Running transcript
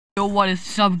Yo, what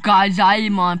is up, guys? I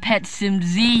am on Pet Sim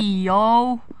Z,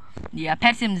 yo. Yeah,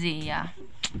 Pet Sim Z, yeah.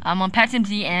 I'm on Pet Sim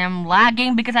Z and I'm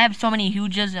lagging because I have so many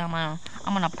huges. I'm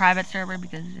on a private server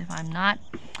because if I'm not,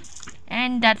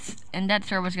 and that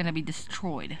server is gonna be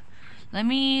destroyed. Let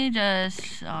me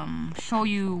just show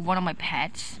you one of my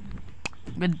pets.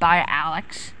 Goodbye,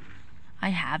 Alex. I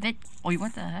have it. Oh,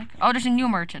 what the heck? Oh, there's a new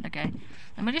merchant. Okay.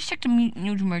 Let me just check the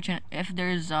new merchant if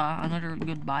there's another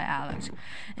Goodbye Alex.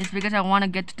 It's because I want to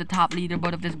get to the top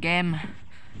leaderboard of this game.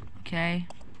 Okay.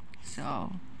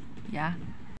 So, yeah.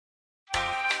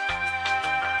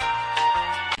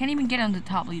 Can't even get on the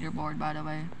top leaderboard, by the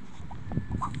way.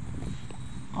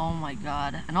 Oh my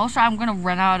god. And also, I'm gonna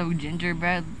run out of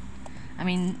gingerbread. I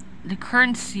mean, the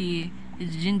currency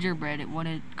is gingerbread when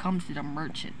it comes to the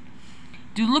merchant.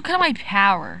 Dude, look at my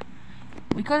power.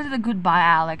 Because of the Goodbye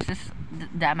Alex, this is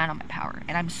the amount of my power.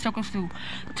 And I'm so close to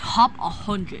top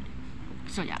 100.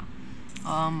 So yeah.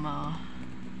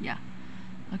 Yeah.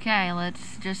 Okay,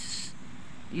 let's just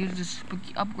use the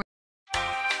spooky upgrade.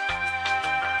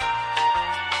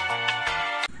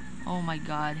 Oh my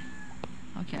god.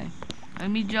 Okay. Let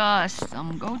me just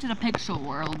go to the pixel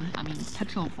world. I mean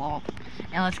pixel vault.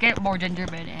 And let's get more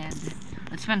gingerbread and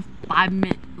let's spend 5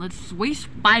 minutes. Let's waste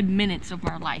 5 minutes of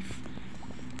our life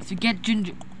to get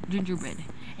gingerbread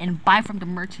and buy from the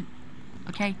merchant.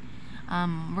 Okay,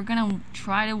 we're gonna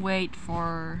try to wait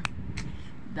for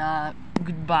the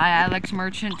Goodbye Alex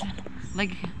merchant.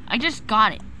 Like, I just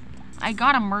got it. I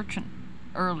got a merchant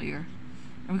earlier,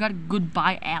 and we got a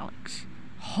Goodbye Alex.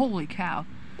 Holy cow!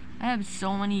 I have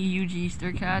so many huge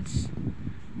Easter cats,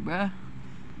 bruh.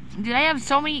 Dude, I have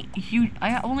so many huge.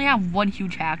 I only have one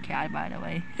huge hat cat, by the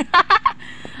way.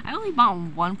 I only bought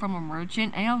one from a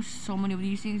merchant. I have so many of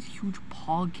these things. Huge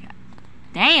pog cat.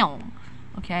 Damn.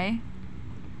 Okay.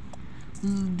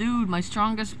 Dude, my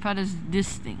strongest pet is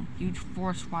this thing. Huge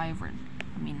forest wyvern.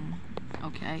 I mean,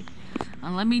 okay.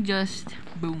 And let me just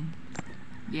boom.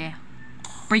 Yeah.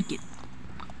 Break it.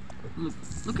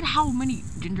 Look at how many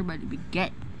gingerbread we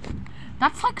get.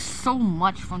 That's like so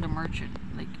much from the merchant.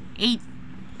 Like 8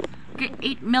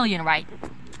 million, right?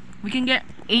 We can get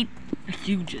 8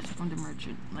 huges from the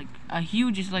merchant. Like a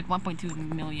huge is like 1.2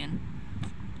 million.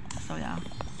 So yeah,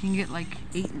 you can get like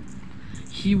 8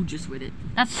 huges with it.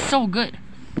 That's so good.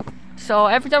 So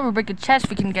every time we break a chest,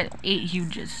 we can get 8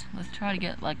 huges. Let's try to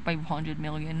get like 500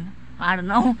 million. I don't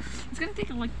know. It's gonna take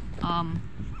like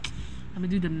let me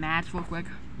do the maths real quick.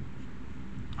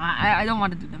 I don't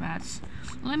want to do the maths.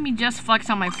 Let me just flex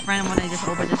on my friend when I just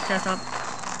open this chest up.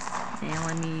 And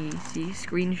let me see,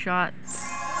 screenshot.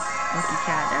 Lucky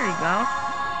cat, there you go.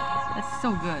 That's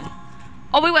so good.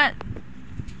 Oh, we went.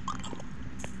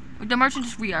 The merchant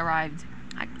just re-arrived.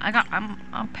 I'm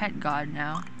a pet god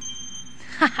now.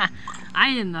 I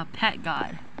am the pet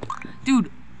god.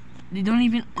 Dude,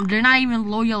 they're not even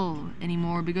loyal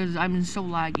anymore because I'm so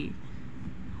laggy.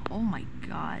 Oh my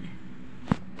god.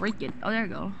 Break it. Oh, there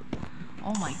you go.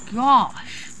 Oh my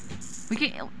gosh. We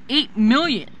get 8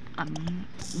 million.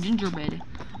 Gingerbread.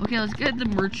 Okay, let's get the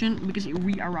merchant because it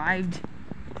re-arrived.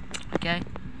 Okay.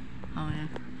 Oh man.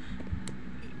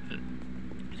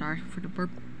 Sorry for the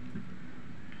burp.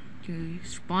 Okay,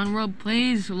 spawn world,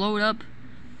 please load up.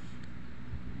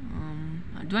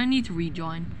 Do I need to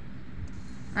rejoin?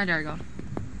 Right, there we go.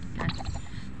 Okay.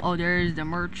 Oh, there's the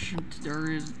merchant.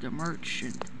 There is the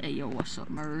merchant. Hey yo, what's up,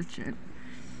 merchant?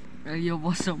 Hey yo,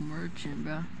 what's up, merchant,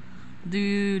 bro?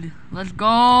 Dude, let's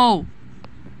go.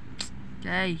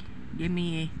 Okay,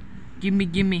 gimme.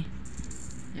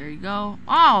 There you go.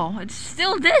 Oh, it's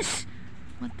still this.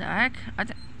 What the heck?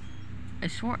 I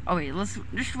swore. Oh wait, let's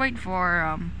just wait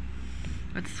for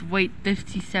let's wait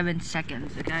 57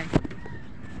 seconds. Okay.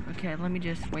 Okay, let me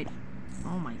just wait.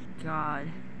 Oh my god.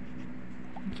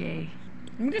 Okay.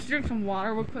 Let me just drink some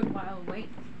water real quick while I wait.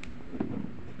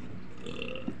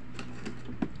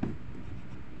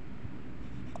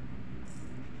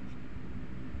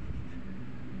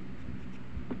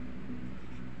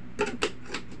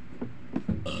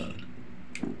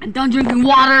 I'm done drinking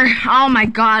water. Oh my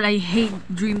god, I hate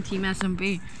Dream Team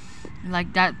SMP.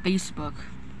 Like that Facebook.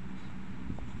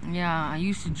 Yeah, I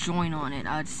used to join on it.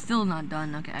 It's still not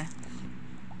done. Okay.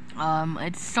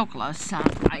 It's so close.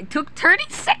 I took 30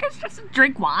 seconds just to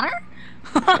drink water?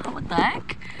 What the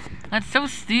heck? That's so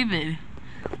stupid.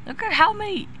 Look at how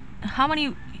many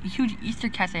huge Easter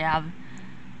cats I have.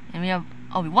 And we have,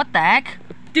 oh, what the heck?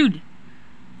 Dude,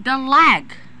 the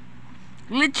lag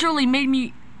literally made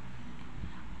me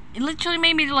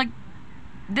like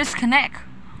disconnect.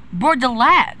 Board the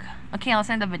lag. Okay, I'll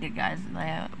send the video, guys.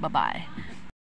 Bye bye.